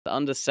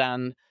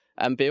understand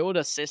and build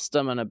a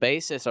system and a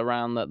basis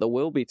around that there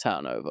will be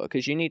turnover,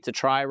 because you need to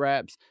try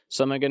reps.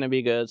 Some are going to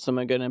be good, some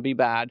are going to be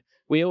bad.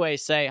 We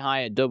always say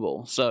hire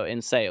double, so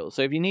in sales.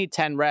 So if you need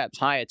 10 reps,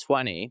 hire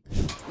 20.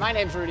 My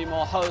name's Rudy,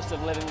 host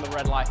of Living the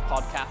Red Life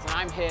podcast, and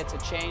I'm here to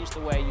change the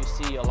way you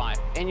see your life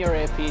in your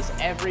earpiece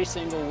every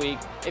single week.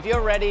 If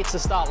you're ready to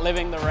start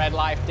living the red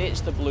life,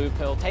 ditch the blue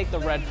pill, take the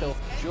red pill,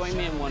 join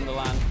me in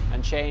Wonderland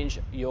and change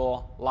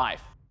your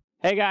life.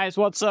 Hey guys,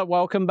 what's up?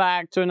 Welcome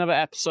back to another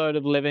episode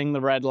of Living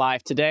the Red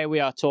Life. Today we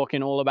are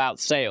talking all about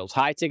sales,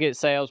 high ticket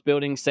sales,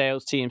 building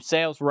sales teams,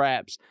 sales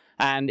reps.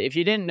 And if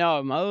you didn't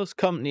know, most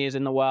companies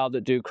in the world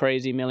that do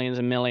crazy millions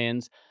and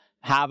millions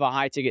have a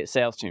high ticket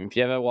sales team. If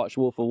you ever watch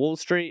Wolf of Wall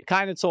Street,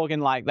 kind of talking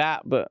like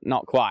that, but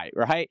not quite,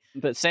 right?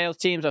 But sales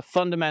teams are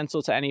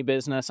fundamental to any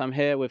business. I'm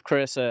here with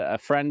Chris, a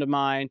friend of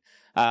mine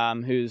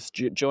who's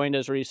joined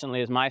us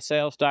recently as my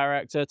sales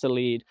director to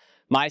lead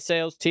my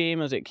sales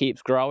team as it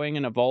keeps growing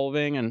and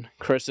evolving. And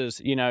Chris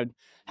has,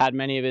 had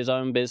many of his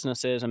own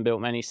businesses and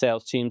built many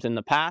sales teams in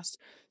the past.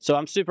 So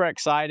I'm super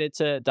excited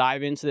to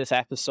dive into this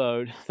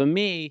episode. For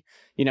me,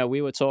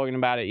 we were talking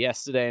about it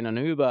yesterday in an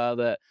Uber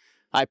that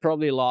I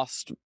probably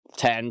lost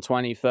 10,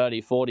 20,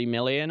 30, 40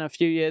 million a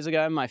few years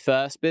ago in my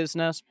first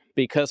business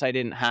because I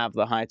didn't have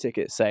the high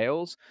ticket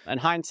sales. And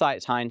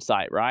hindsight's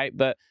hindsight, right?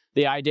 But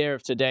the idea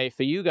of today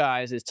for you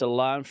guys is to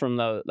learn from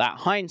that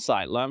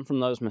hindsight, learn from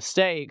those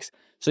mistakes,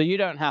 so you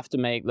don't have to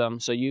make them,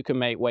 so you can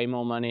make way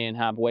more money and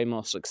have way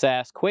more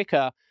success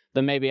quicker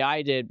than maybe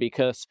I did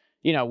because,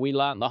 we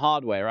learned the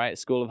hard way, right?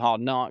 School of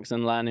hard knocks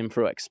and learning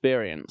through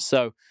experience.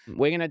 So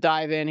we're going to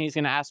dive in. He's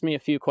going to ask me a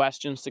few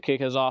questions to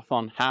kick us off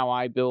on how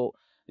I built,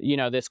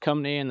 this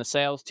company and the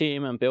sales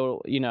team and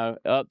built,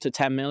 up to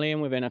 10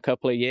 million within a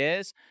couple of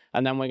years.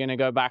 And then we're going to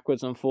go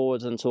backwards and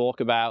forwards and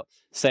talk about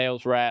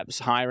sales reps,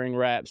 hiring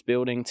reps,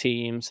 building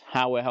teams,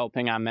 how we're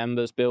helping our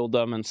members build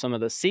them, and some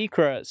of the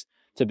secrets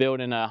to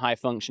building a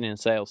high-functioning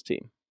sales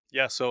team.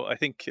 Yeah, so I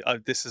think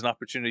this is an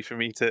opportunity for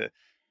me to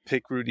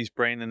pick Rudy's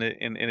brain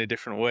in a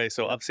different way.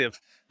 So obviously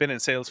I've been in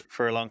sales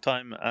for a long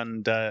time,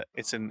 and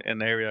it's an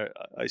area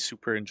I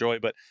super enjoy.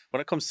 But when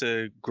it comes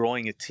to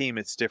growing a team,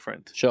 it's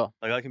different. Sure.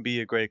 Like I can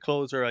be a great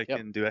closer, I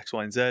can do X,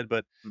 Y, and Z,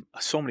 but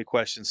so many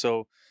questions.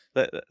 So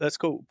let's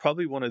go.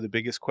 Probably one of the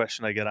biggest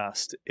questions I get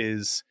asked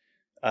is,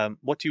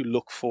 what do you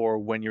look for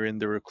when you're in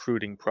the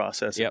recruiting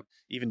process? Yep.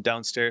 Even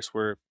downstairs,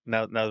 where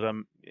now that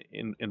I'm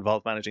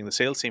involved managing the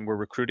sales team, we're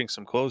recruiting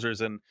some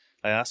closers, and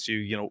I asked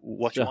you,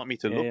 what you want me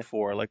to look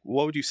for. Like,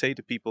 what would you say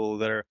to people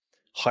that are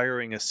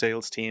hiring a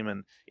sales team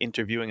and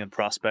interviewing and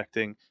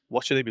prospecting?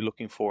 What should they be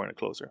looking for in a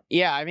closer?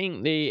 Yeah, I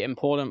think the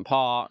important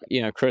part,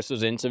 Chris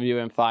was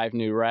interviewing 5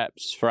 new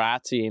reps for our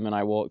team, and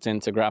I walked in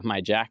to grab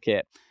my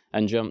jacket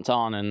and jumped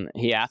on, and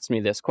he asked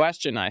me this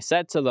question. I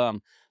said to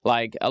them,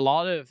 like, a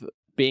lot of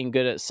being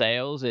good at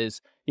sales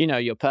is,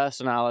 your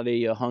personality,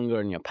 your hunger,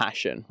 and your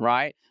passion,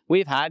 right?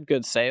 We've had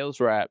good sales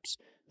reps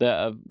that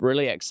are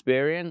really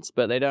experienced,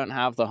 but they don't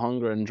have the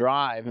hunger and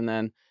drive. And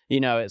then,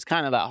 it's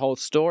kind of that whole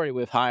story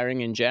with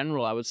hiring in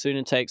general. I would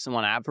sooner take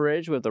someone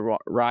average with the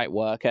right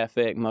work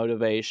ethic,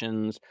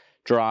 motivations,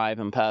 drive,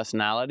 and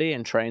personality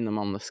and train them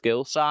on the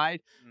skill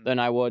side than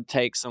I would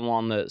take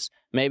someone that's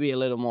maybe a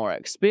little more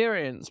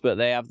experienced, but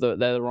they're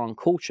the wrong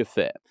culture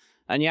fit.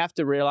 And you have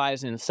to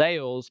realize in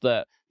sales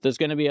that there's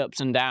going to be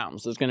ups and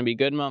downs. There's going to be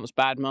good months,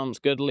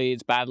 good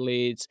leads, bad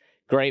leads,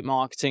 great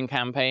marketing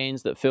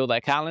campaigns that fill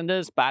their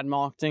calendars, bad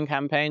marketing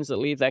campaigns that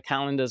leave their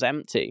calendars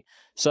empty.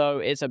 So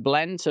it's a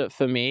blend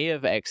for me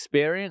of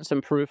experience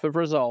and proof of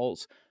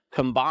results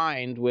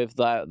combined with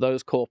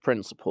those core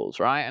principles,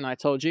 right? And I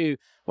told you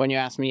when you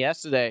asked me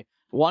yesterday,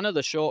 one of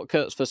the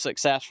shortcuts for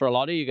success for a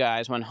lot of you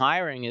guys when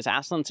hiring is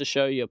ask them to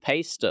show your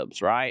pay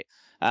stubs, right?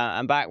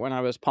 And back when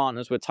I was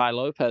partners with Ty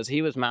Lopez,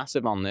 he was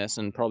massive on this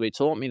and probably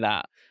taught me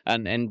that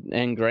and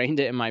ingrained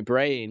it in my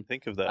brain.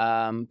 Think of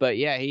that. But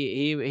yeah,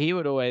 he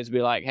would always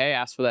be like, hey,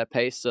 ask for their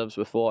pay stubs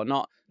before.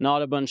 Not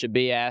a bunch of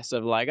BS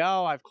of like,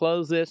 oh, I've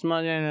closed this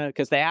money,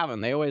 because they haven't.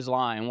 They always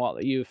lie. And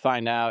what you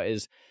find out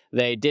is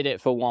they did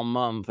it for 1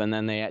 month and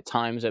then they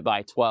times it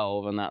by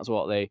 12, and that's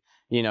what they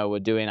were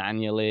doing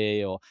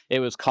annually, or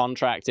it was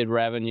contracted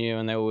revenue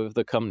and they were with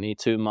the company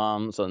 2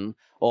 months,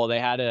 or they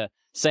had a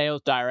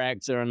sales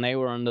director and they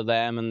were under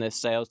them, and this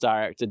sales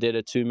director did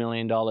a $2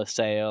 million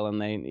sale, and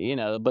they,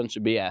 a bunch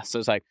of BS. So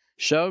it's like,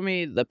 show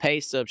me the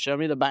pay stub, show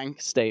me the bank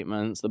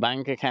statements, the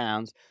bank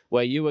accounts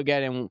where you were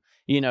getting,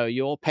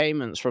 your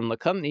payments from the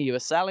company you were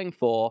selling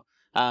for.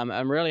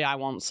 And really, I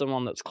want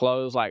someone that's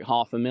closed like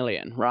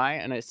 $500,000, right?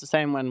 And it's the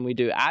same when we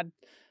do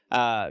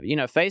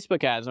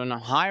Facebook ads. When I'm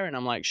hiring,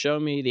 I'm like, show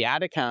me the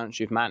ad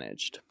accounts you've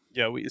managed.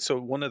 Yeah. So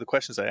one of the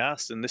questions I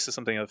asked, and this is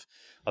something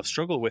I've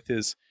struggled with,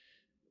 is,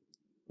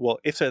 well,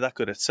 if they're that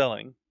good at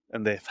selling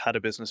and they've had a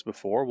business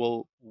before,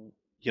 well,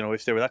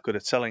 if they were that good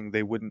at selling,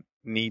 they wouldn't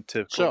need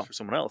to close for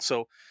someone else.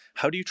 So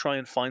how do you try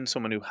and find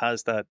someone who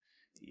has that,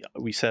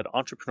 we said,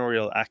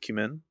 entrepreneurial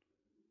acumen,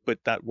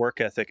 but that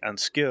work ethic and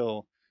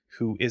skill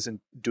who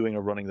isn't doing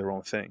or running their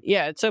own thing.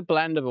 Yeah, it's a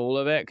blend of all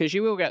of it, because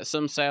you will get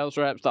some sales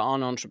reps that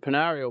aren't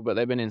entrepreneurial, but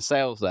they've been in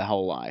sales their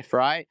whole life,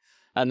 right?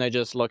 And they're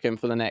just looking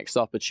for the next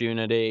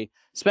opportunity,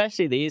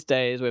 especially these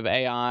days with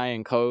AI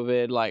and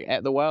COVID. Like,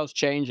 the world's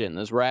changing.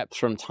 There's reps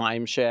from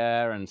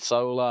timeshare and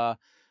solar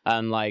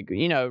and, like,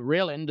 you know,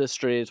 real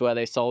industries where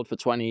they sold for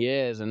 20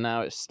 years and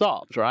now it's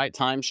stopped, right?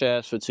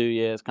 Timeshares for 2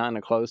 years kind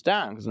of closed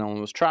down because no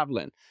one was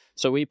traveling.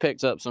 So we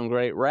picked up some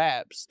great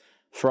reps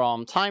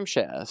from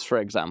timeshares, for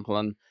example,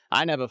 and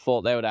I never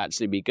thought they would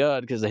actually be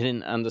good because they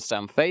didn't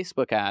understand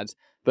Facebook ads,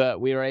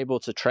 but we were able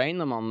to train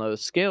them on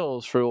those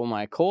skills through all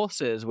my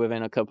courses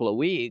within a couple of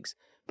weeks.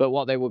 But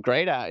what they were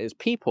great at is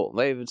people.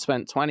 They've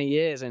spent 20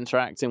 years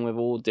interacting with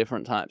all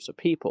different types of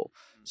people.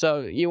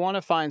 So you want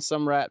to find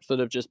some reps that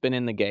have just been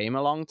in the game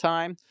a long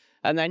time.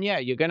 And then, yeah,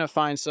 you're going to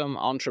find some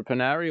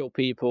entrepreneurial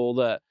people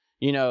that,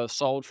 you know, have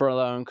sold for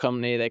their own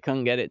company. They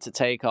couldn't get it to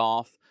take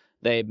off.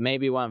 They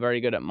maybe weren't very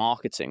good at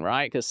marketing,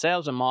 right? Because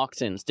sales and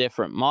marketing is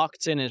different.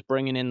 Marketing is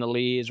bringing in the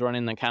leads,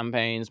 running the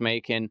campaigns,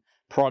 making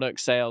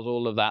product sales,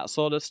 all of that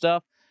sort of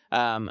stuff.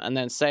 And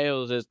then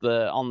sales is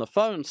the on the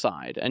phone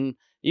side. And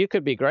you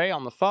could be great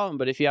on the phone,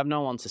 but if you have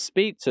no one to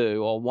speak to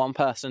or one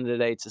person a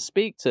day to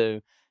speak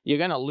to, you're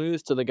going to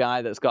lose to the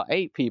guy that's got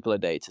 8 people a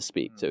day to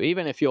speak to,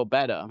 even if you're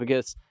better,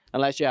 because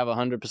unless you have a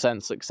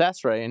 100%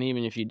 success rate, and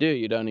even if you do,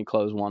 you'd only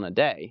close 1 a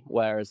day.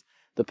 Whereas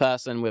the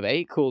person with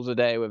 8 calls a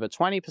day with a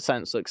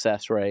 20%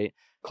 success rate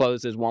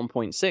closes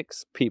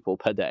 1.6 people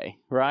per day,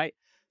 right?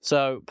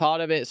 So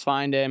part of it's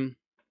finding,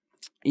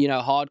 you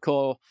know,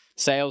 hardcore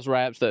sales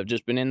reps that have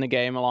just been in the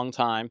game a long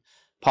time.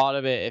 Part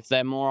of it, if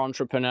they're more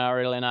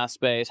entrepreneurial in our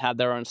space, had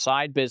their own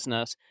side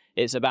business,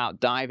 it's about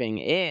diving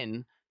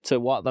in to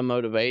what the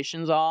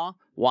motivations are,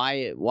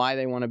 why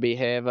they want to be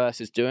here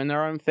versus doing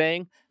their own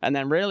thing. And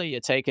then really you're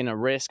taking a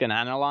risk and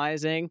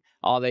analyzing,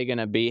 are they going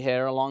to be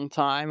here a long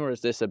time, or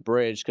is this a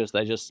bridge because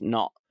they're just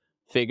not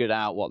figured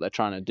out what they're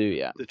trying to do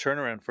yet? The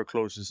turnaround for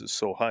closers is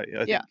so high.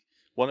 I think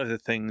one of the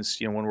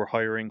things, you know, when we're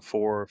hiring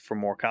for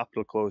more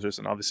capital closers,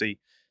 and obviously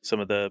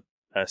some of the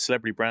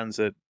celebrity brands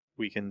that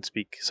we can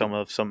speak some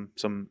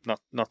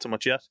not so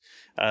much yet,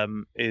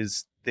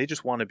 is they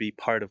just want to be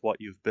part of what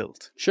you've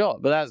built. Sure,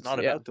 but that's it's not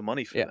about the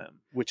money for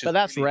them, which is. But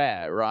that's really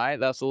rare, right?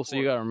 That's also,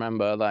 you got to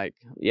remember, like,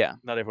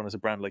 not everyone has a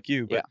brand like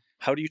you, but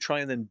how do you try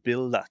and then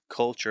build that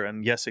culture?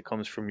 And yes, it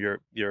comes from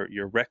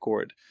your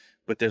record,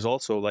 but there's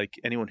also, like,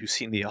 anyone who's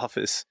seen The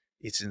Office,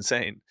 it's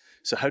insane.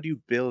 So how do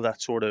you build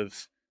that sort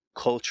of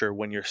culture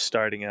when you're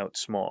starting out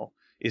small?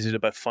 Is it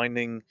about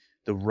finding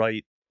the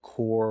right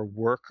core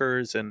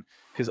workers? And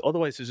because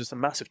otherwise there's just a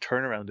massive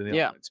turnaround in the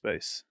online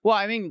space. Well,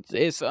 I think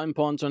it's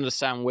important to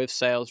understand with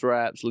sales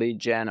reps, lead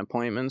gen,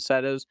 appointment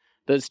setters,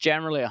 there's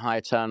generally a high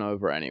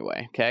turnover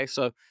anyway. Okay,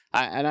 so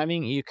I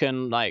think you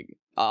can, like,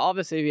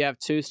 obviously if you have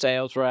 2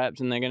 sales reps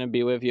and they're going to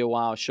be with you a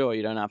while, sure,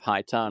 you don't have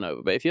high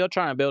turnover. But if you're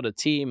trying to build a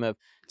team of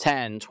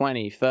 10,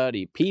 20,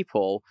 30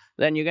 people,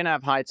 then you're going to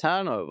have high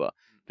turnover.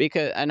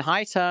 And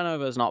high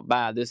turnover is not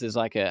bad. This is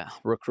like a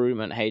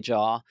recruitment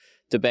HR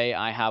debate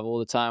I have all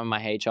the time with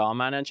my HR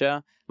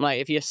manager. I'm like,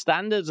 if your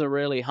standards are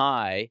really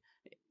high,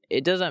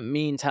 it doesn't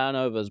mean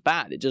turnover is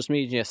bad. It just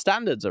means your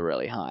standards are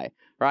really high,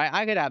 right?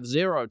 I could have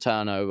 0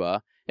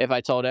 turnover if I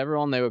told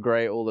everyone they were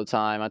great all the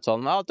time. I told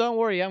them, oh, don't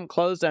worry, you haven't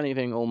closed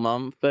anything all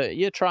month, but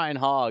you're trying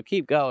hard,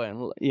 keep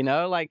going. You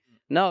know, like,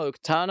 no,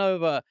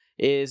 turnover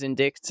is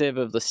indicative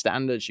of the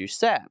standards you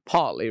set,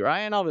 partly, right?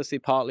 And obviously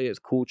partly it's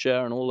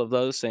culture and all of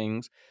those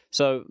things.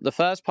 So the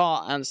first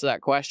part answer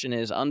that question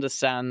is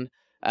understand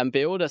and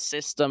build a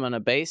system and a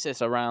basis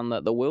around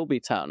that there will be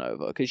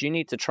turnover, because you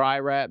need to try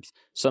reps.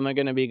 Some are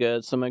going to be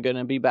good, some are going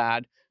to be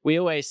bad. We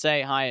always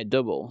say hire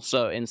double,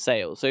 so in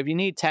sales. So if you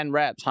need 10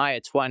 reps, hire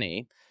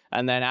 20.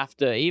 And then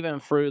after, even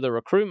through the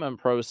recruitment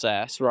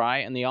process, right,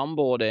 and the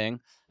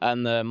onboarding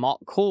and the mock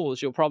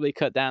calls, you'll probably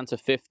cut down to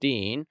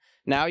 15.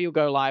 Now you'll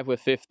go live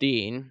with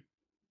 15.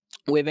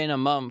 Within a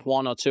month,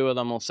 1 or 2 of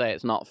them will say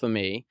it's not for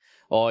me.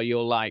 Or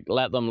you'll, like,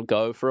 let them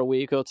go for a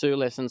week or 2,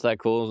 listen to their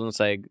calls and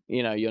say,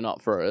 you know, you're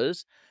not for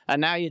us. And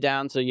now you're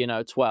down to, you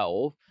know,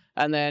 12.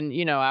 And then,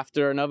 you know,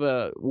 after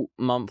another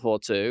month or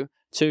 2,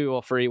 2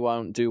 or 3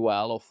 won't do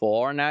well, or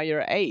 4. And now you're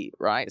at 8,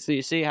 right? So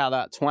you see how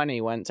that 20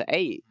 went to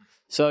 8.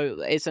 So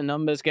it's a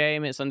numbers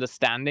game. It's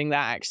understanding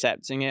that,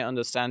 accepting it,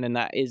 understanding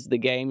that is the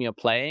game you're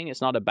playing.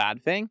 It's not a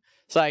bad thing.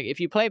 It's like, if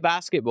you play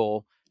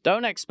basketball,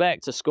 don't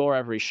expect to score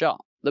every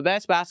shot. The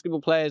best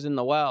basketball players in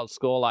the world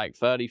score like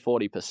 30,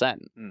 40%.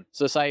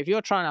 So say if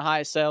you're trying to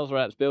hire sales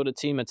reps, build a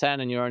team of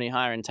 10 and you're only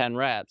hiring 10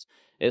 reps,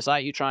 it's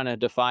like you trying to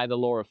defy the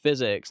law of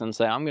physics and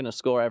say, I'm going to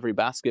score every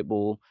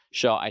basketball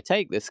shot I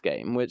take this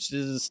game, which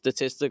is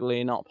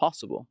statistically not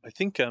possible. I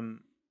think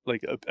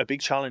like a big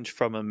challenge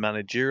from a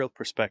managerial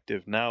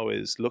perspective now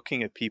is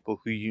looking at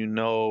people who, you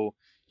know,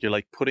 you're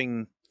like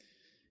putting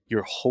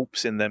your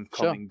hopes in them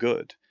coming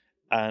good.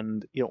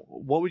 And, you know,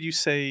 what would you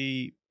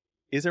say?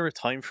 Is there a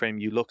time frame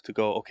you look to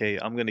go, okay,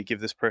 I'm going to give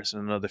this person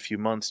another few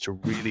months to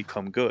really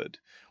come good?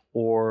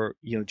 Or,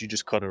 you know, do you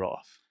just cut it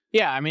off?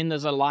 Yeah, I mean,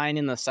 there's a line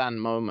in the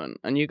sand moment.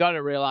 And you got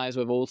to realize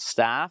with all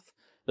staff,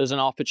 there's an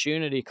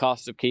opportunity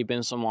cost of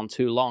keeping someone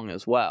too long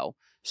as well.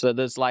 So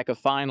there's like a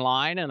fine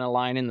line and a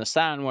line in the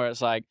sand where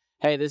it's like,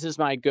 hey, this is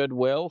my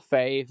goodwill,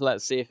 faith,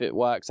 let's see if it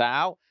works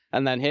out.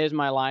 And then here's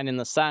my line in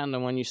the sand.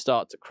 And when you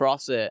start to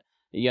cross it,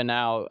 you're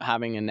now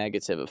having a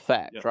negative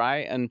effect,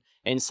 right? And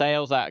in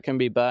sales, that can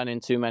be burning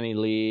too many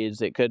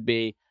leads. It could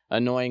be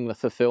annoying the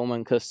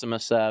fulfillment customer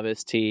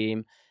service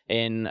team.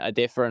 In a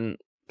different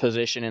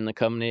position in the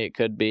company, it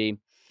could be,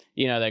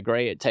 they're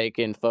great at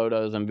taking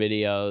photos and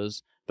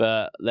videos,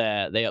 but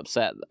they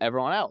upset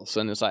everyone else.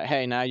 And it's like,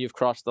 hey, now you've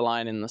crossed the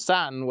line in the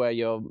sand where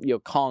your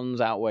cons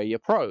outweigh your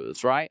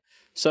pros, right?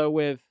 So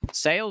with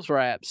sales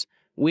reps,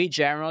 we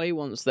generally,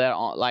 once they're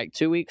on, like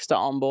 2 weeks to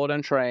onboard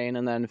and train,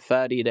 and then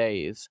 30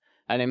 days.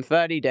 And in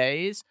 30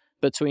 days,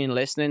 between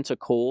listening to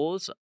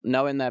calls,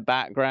 knowing their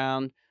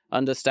background,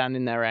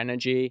 understanding their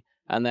energy,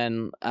 and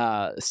then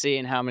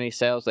seeing how many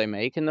sales they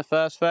make in the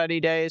first 30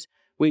 days,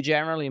 we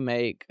generally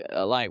make,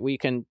 we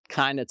can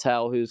kind of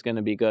tell who's going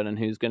to be good and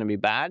who's going to be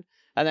bad.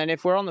 And then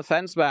if we're on the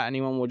fence about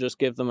anyone, we'll just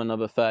give them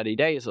another 30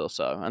 days or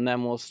so, and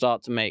then we'll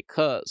start to make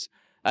cuts.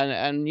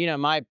 And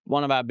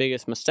one of our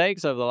biggest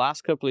mistakes over the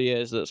last couple of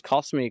years that's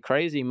cost me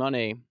crazy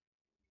money,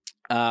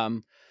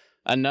 and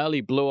nearly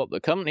blew up the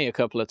company a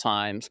couple of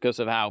times because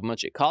of how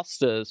much it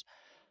cost us,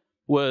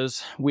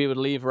 was we would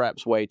leave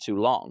reps way too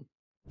long.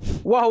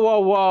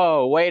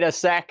 Whoa, wait a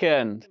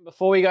second.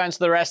 Before we go into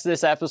the rest of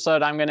this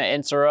episode, I'm going to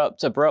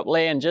interrupt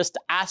abruptly and just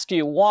ask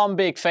you one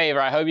big favor.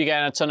 I hope you're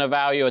getting a ton of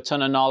value, a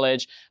ton of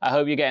knowledge. I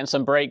hope you're getting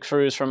some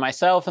breakthroughs from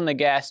myself and the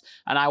guests,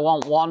 and I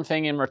want one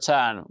thing in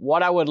return.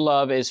 What I would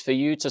love is for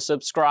you to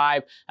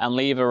subscribe and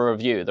leave a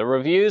review. The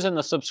reviews and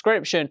the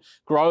subscription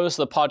grows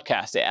the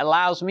podcast. It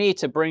allows me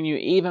to bring you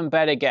even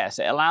better guests.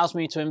 It allows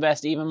me to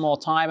invest even more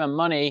time and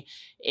money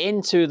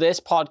into this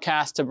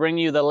podcast to bring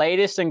you the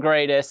latest and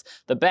greatest,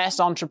 the best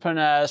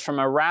entrepreneurs from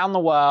around the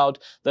world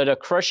that are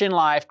crushing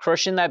life,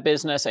 crushing their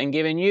business, and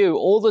giving you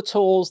all the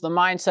tools, the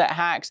mindset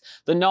hacks,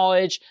 the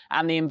knowledge,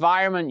 and the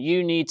environment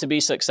you need to be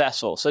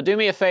successful. So do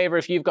me a favor,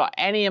 if you've got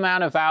any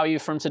amount of value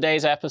from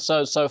today's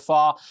episode so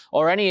far,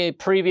 or any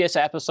previous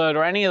episode,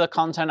 or any of the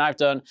content I've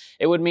done,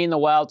 it would mean the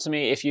world to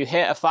me if you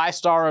hit a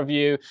 5-star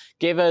review,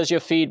 give us your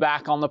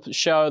feedback on the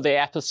show, the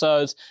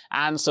episodes,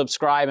 and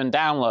subscribe and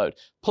download.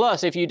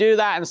 Plus, if you do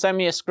that and send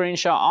me a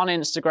screenshot on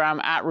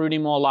Instagram at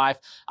RudyMoreLife,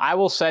 I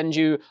will send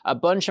you a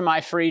bunch of my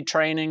free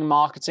training,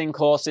 marketing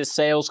courses,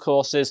 sales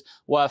courses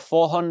worth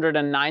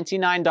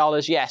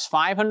 $499. Yes,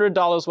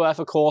 $500 worth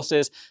of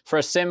courses for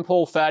a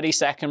simple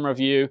 30-second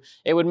review.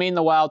 It would mean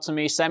the world to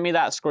me. Send me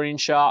that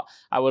screenshot.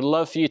 I would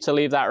love for you to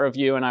leave that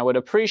review, and I would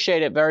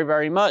appreciate it very,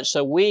 very much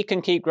so we can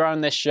keep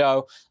growing this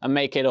show and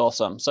make it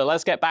awesome. So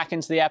let's get back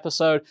into the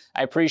episode.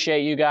 I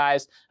appreciate you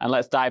guys, and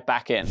let's dive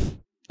back in.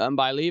 And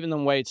by leaving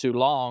them way too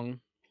long,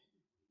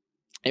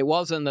 it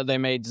wasn't that they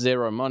made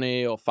zero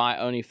money or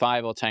only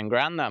 5 or 10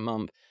 grand that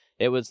month.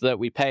 It was that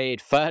we paid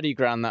 30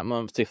 grand that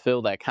month to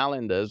fill their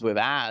calendars with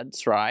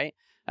ads, right?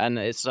 And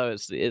it's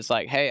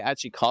like, hey, it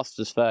actually cost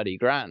us 30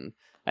 grand.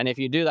 And if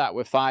you do that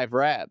with 5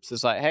 reps,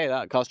 it's like, hey,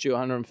 that cost you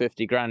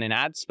 150 grand in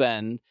ad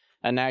spend.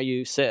 And now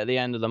you sit at the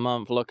end of the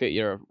month, look at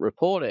your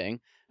reporting,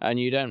 and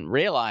you don't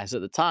realize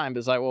at the time, but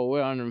it's like, well,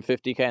 we're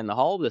 150K in the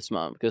hole this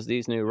month because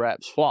these new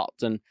reps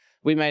flopped. And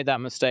we made that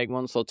mistake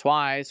once or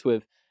twice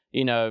with,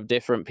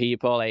 different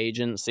people,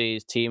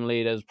 agencies, team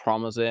leaders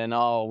promising,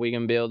 oh, we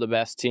can build the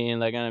best team,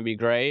 they're going to be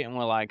great. And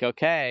we're like,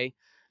 okay.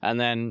 And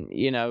then,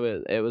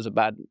 it was a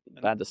bad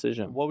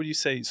decision. What would you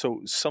say?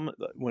 So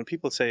when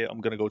people say,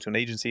 I'm going to go to an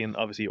agency, and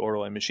obviously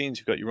ROI Machines,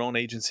 you've got your own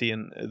agency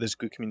and there's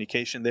good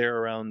communication there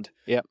around,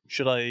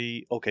 should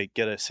I,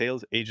 get a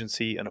sales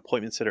agency, an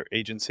appointment setter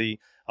agency?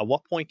 At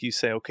what point do you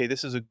say, okay,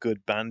 this is a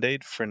good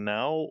Band-Aid for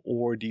now,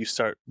 or do you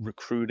start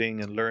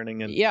recruiting and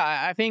learning? Yeah,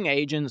 I think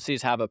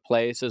agencies have a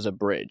place as a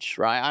bridge,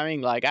 right? I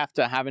mean, like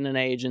after having an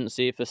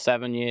agency for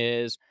 7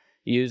 years,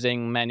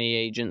 using many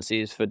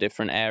agencies for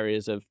different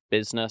areas of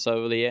business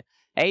over the year,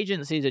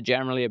 agencies are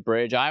generally a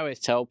bridge. I always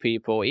tell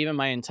people, even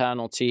my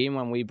internal team,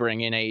 when we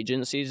bring in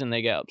agencies and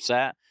they get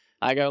upset,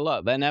 I go,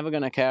 look, they're never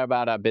going to care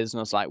about our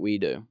business like we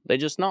do. They're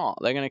just not.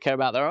 They're going to care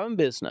about their own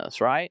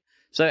business, right?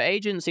 So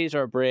agencies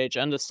are a bridge.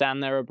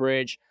 Understand they're a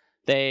bridge.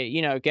 They,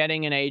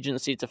 getting an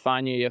agency to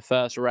find you your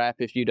first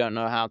rep if you don't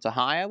know how to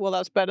hire, well,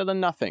 that's better than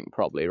nothing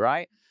probably,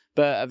 right?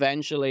 But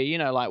eventually,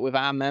 like with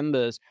our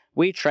members,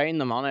 we train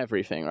them on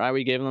everything, right?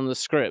 We give them the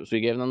scripts,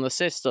 we give them the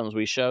systems,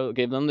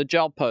 give them the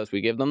job post,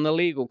 we give them the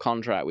legal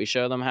contract, we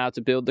show them how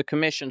to build the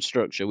commission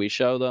structure, we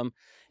show them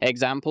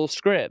example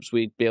scripts,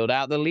 we build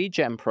out the lead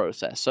gen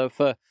process. So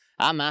for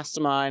our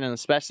mastermind, and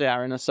especially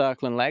our inner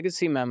circle and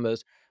legacy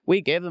members,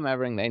 we give them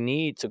everything they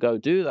need to go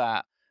do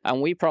that.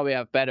 And we probably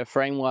have better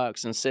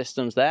frameworks and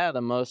systems there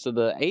than most of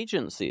the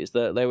agencies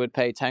that they would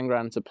pay 10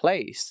 grand to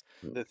place.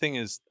 The thing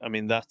is, I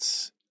mean,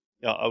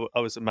 I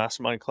was a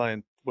mastermind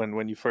client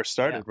when you first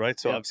started, right?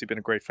 So obviously been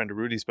a great friend of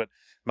Rudy's, but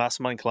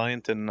mastermind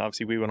client, and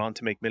obviously we went on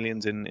to make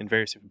millions in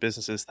various different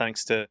businesses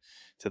thanks to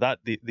that.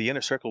 The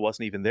inner circle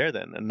wasn't even there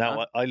then. And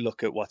now I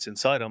look at what's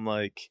inside, I'm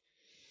like,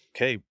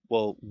 okay,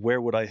 well,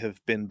 where would I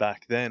have been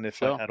back then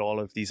if I Sure. had all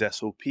of these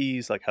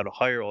SOPs, like how to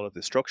hire, all of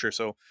this structure?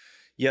 So,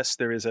 yes,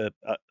 there is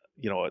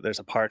there's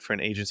a part for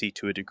an agency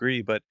to a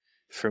degree, but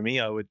for me,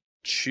 I would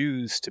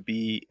choose to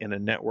be in a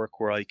network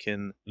where I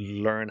can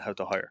learn how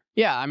to hire.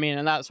 Yeah, I mean,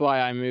 and that's why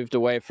I moved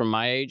away from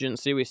my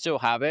agency. We still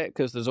have it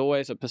because there's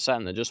always a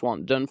percent that just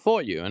want done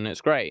for you, and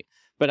it's great.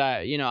 But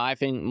I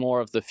think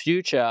more of the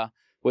future,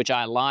 which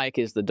I like,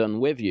 is the done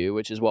with you,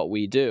 which is what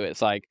we do.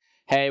 It's like,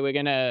 hey, we're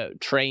gonna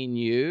train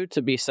you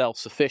to be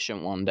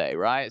self-sufficient one day,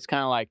 right? It's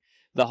kind of like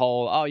the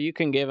whole, oh, you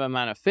can give a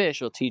man a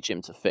fish or teach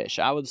him to fish.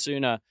 I would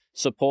sooner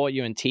support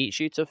you and teach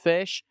you to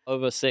fish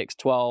over 6,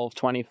 12,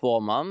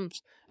 24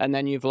 months. And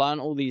then you've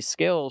learned all these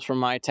skills from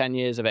my 10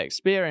 years of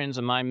experience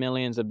and my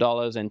millions of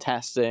dollars in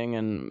testing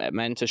and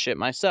mentorship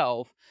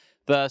myself,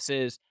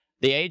 versus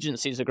the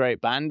agency's a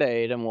great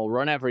band-aid and will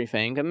run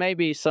everything. And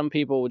maybe some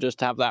people will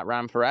just have that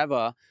ran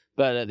forever.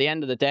 But at the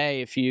end of the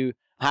day, if you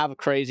have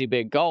crazy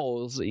big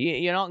goals,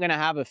 you're not going to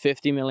have a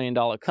 $50 million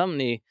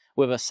company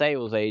with a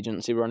sales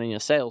agency running your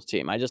sales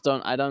team. I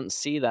don't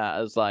see that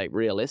as like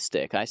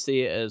realistic. I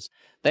see it as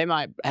they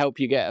might help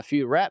you get a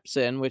few reps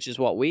in, which is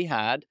what we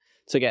had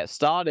to get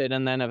started.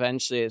 And then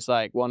eventually it's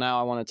like, well, now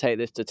I want to take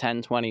this to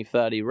 10, 20,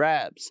 30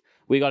 reps.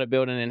 We got to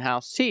build an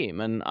in-house team.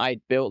 And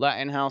I built that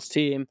in-house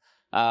team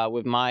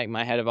with Mike,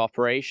 my head of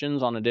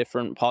operations, on a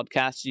different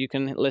podcast. You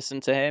can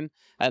listen to him.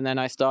 And then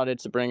I started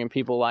to bring in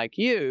people like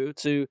you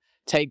to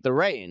take the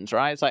reins,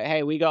 right? It's like,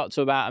 hey, we got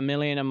to about $1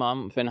 million a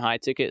month in high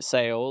ticket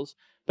sales,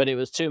 but it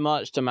was too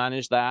much to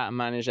manage that and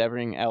manage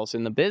everything else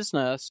in the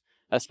business,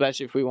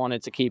 especially if we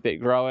wanted to keep it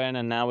growing.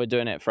 And now we're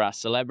doing it for our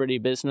celebrity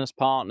business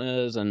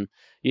partners, and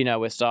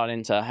we're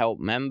starting to help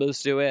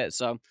members do it.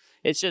 So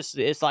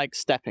it's like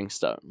stepping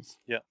stones.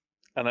 Yeah.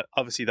 And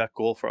obviously that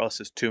goal for us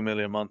is 2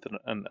 million a month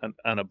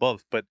and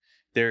above, but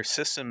there are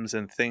systems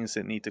and things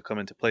that need to come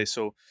into place.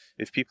 So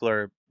if people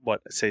are,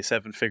 say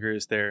 7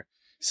 figures, they're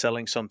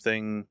selling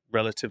something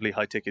relatively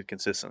high ticket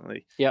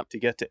consistently. Yep. To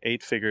get to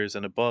 8 figures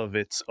and above,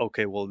 it's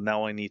okay, well,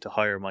 now I need to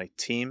hire my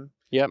team.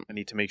 Yep. I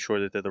need to make sure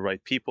that they're the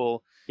right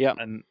people. Yep.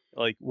 And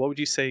like, what would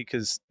you say?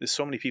 Because there's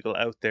so many people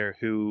out there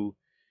who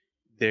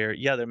they're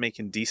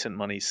making decent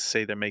money.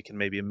 Say they're making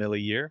maybe $1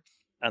 million a year,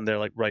 and they're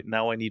like, right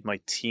now I need my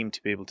team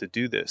to be able to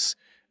do this.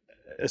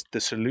 The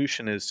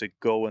solution is to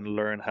go and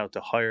learn how to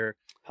hire,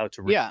 how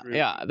to recruit.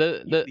 Yeah.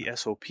 The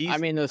SOPs. I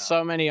mean, there's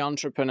so many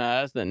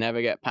entrepreneurs that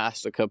never get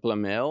past a couple of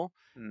mil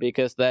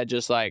because they're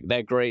just like,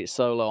 they're great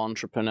solo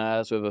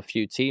entrepreneurs with a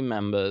few team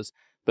members,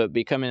 but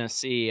becoming a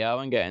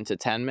CEO and getting to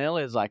 10 mil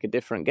is like a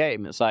different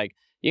game. It's like,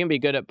 you can be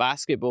good at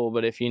basketball,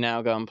 but if you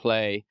now go and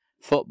play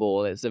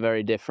football, it's a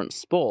very different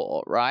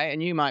sport, right?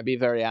 And you might be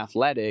very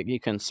athletic. You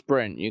can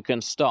sprint, you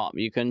can stop,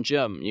 you can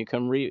jump, you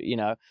can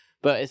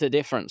but it's a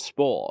different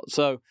sport.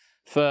 So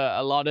for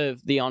a lot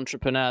of the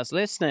entrepreneurs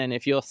listening,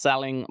 if you're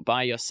selling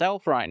by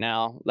yourself right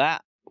now,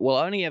 that will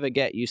only ever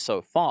get you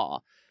so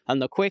far.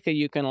 And the quicker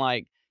you can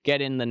like get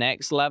in the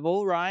next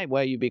level, right,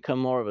 where you become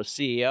more of a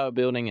CEO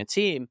building a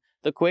team,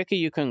 the quicker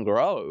you can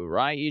grow,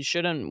 right? You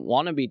shouldn't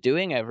want to be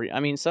doing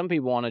some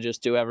people want to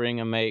just do everything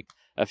and make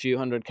a few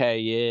 $100K a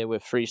year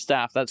with free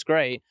staff. That's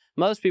great.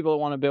 Most people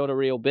want to build a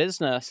real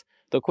business.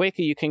 The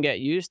quicker you can get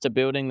used to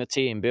building the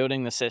team,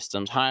 building the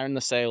systems, hiring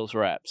the sales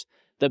reps,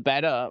 the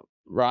better,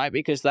 right?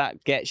 Because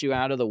that gets you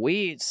out of the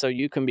weeds so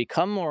you can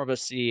become more of a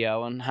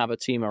CEO and have a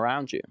team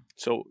around you.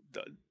 So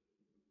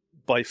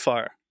by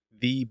far,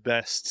 the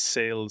best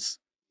sales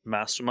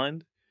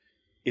mastermind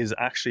is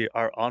actually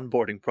our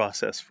onboarding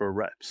process for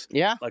reps.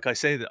 Yeah. Like I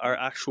say, that our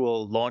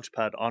actual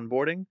Launchpad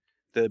onboarding,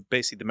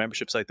 basically the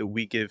membership site that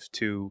we give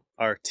to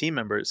our team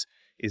members,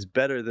 is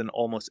better than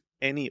almost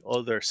any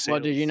other sales. Well,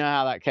 did you know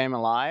how that came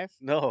alive?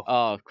 No.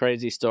 Oh,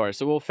 crazy story.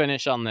 So we'll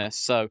finish on this.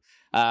 So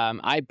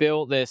I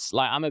built this,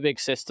 like, I'm a big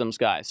systems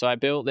guy. So I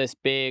built this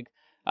big,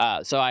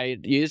 so I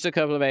used a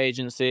couple of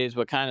agencies.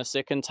 We're kind of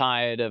sick and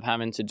tired of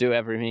having to do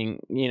everything,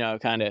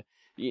 kind of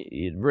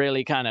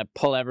really kind of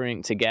pull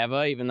everything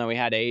together, even though we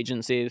had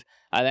agencies.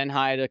 I then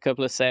hired a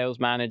couple of sales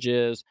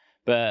managers,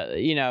 but,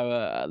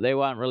 they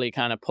weren't really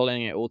kind of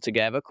pulling it all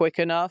together quick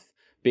enough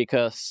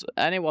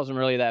and it wasn't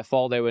really their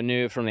fault. They were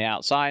new from the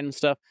outside and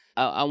stuff.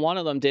 And one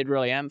of them did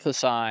really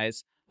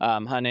emphasize,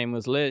 her name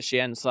was Liz. She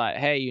emphasized,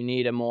 hey, you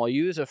need a more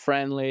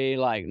user-friendly,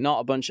 like not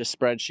a bunch of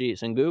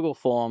spreadsheets and Google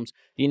Forms.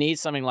 You need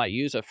something like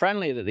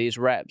user-friendly that these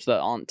reps that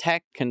aren't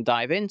tech can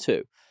dive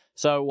into.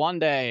 So one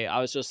day I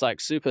was just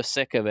like super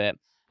sick of it.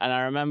 And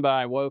I remember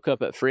I woke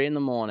up at 3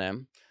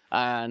 a.m.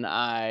 and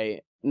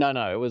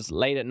it was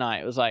late at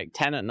night. It was like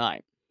 10 at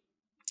night.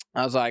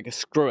 I was like,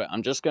 screw it.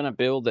 I'm just going to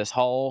build this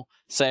whole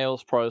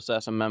sales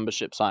process and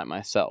membership site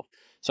myself.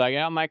 So I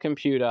get on my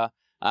computer.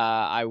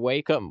 I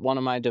wake up one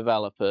of my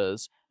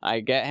developers. I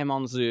get him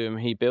on Zoom.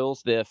 He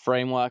builds the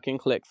framework in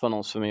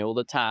ClickFunnels for me, all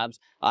the tabs.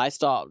 I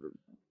start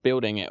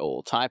building it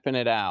all, typing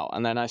it out.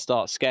 And then I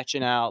start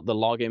sketching out the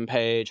login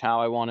page,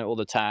 how I want it, all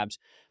the tabs.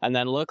 And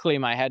then luckily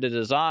my head of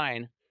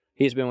design,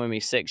 he's been with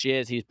me 6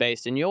 years. He's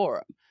based in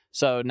Europe.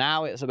 So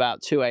now it's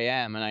about 2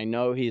 a.m. and I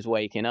know he's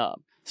waking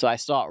up. So I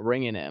start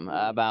ringing him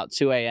about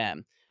 2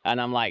 a.m. And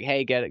I'm like,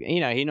 hey,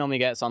 he normally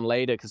gets on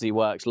later because he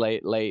works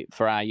late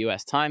for our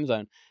US time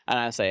zone. And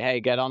I say, hey,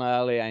 get on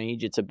early. I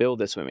need you to build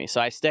this with me. So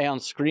I stay on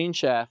screen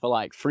share for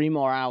like 3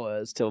 more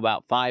hours till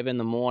about 5 in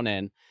the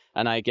morning.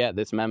 And I get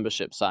this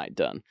membership site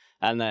done.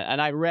 And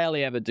I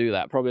rarely ever do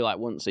that, probably like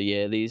once a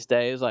year these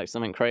days, like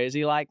something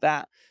crazy like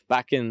that.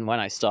 Back in when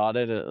I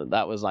started,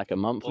 that was like a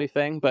monthly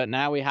thing. But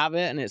now we have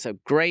it, and it's a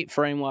great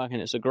framework,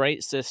 and it's a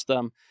great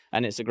system,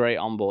 and it's a great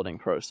onboarding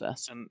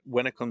process. And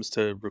when it comes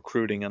to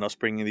recruiting and us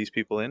bringing these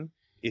people in,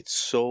 it's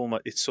so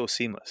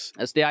seamless.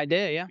 That's the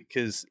idea, yeah.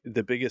 Because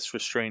the biggest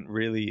restraint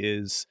really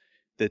is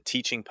the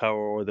teaching power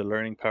or the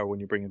learning power when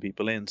you're bringing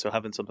people in. So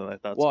having something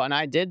like that. Well, and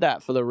I did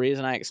that for the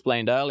reason I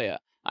explained earlier.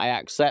 I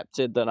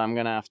accepted that I'm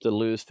going to have to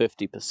lose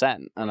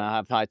 50% and I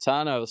have high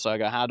turnover. So I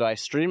go, how do I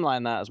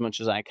streamline that as much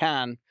as I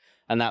can?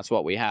 And that's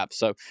what we have.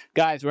 So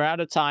guys, we're out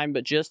of time,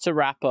 but just to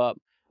wrap up,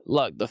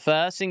 look, the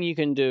first thing you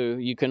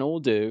can all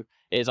do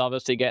is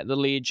obviously get the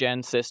lead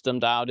gen system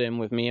dialed in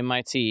with me and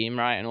my team,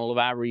 right? And all of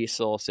our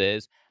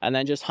resources, and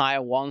then just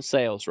hire 1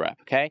 sales rep,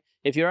 okay?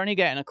 If you're only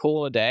getting a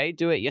call a day,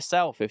 do it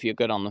yourself if you're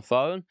good on the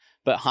phone,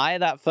 but hire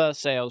that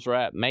first sales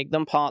rep, make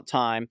them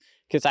part-time,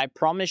 because I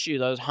promise you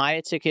those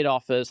higher ticket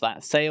offers,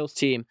 that sales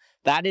team,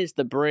 that is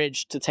the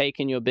bridge to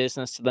taking your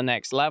business to the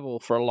next level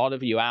for a lot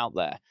of you out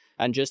there.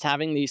 And just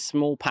having these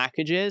small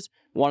packages,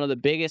 one of the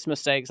biggest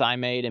mistakes I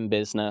made in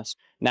business.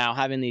 Now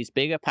having these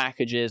bigger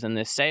packages and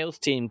this sales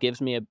team gives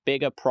me a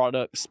bigger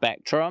product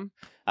spectrum,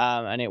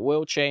 and it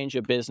will change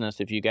your business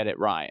if you get it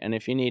right. And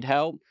if you need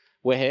help,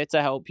 we're here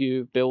to help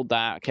you build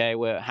that, okay?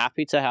 We're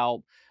happy to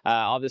help.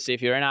 Obviously,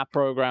 if you're in our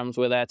programs,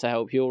 we're there to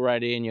help you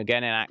already, and you're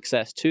getting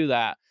access to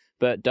that.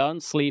 But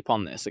don't sleep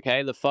on this,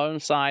 okay? The phone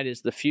side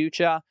is the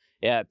future.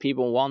 Yeah,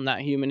 people want that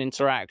human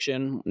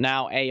interaction.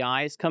 Now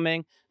AI is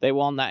coming. They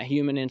want that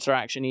human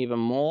interaction even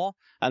more,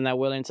 and they're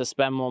willing to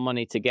spend more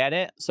money to get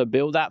it. So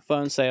build that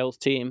phone sales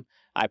team.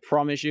 I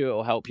promise you it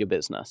will help your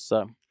business.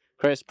 So,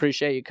 Chris,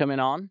 appreciate you coming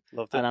on.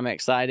 Loved it. And I'm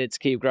excited to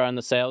keep growing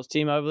the sales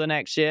team over the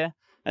next year.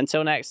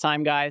 Until next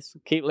time, guys,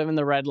 keep living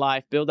the red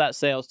life. Build that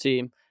sales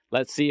team.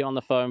 Let's see you on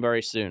the phone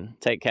very soon.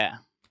 Take care.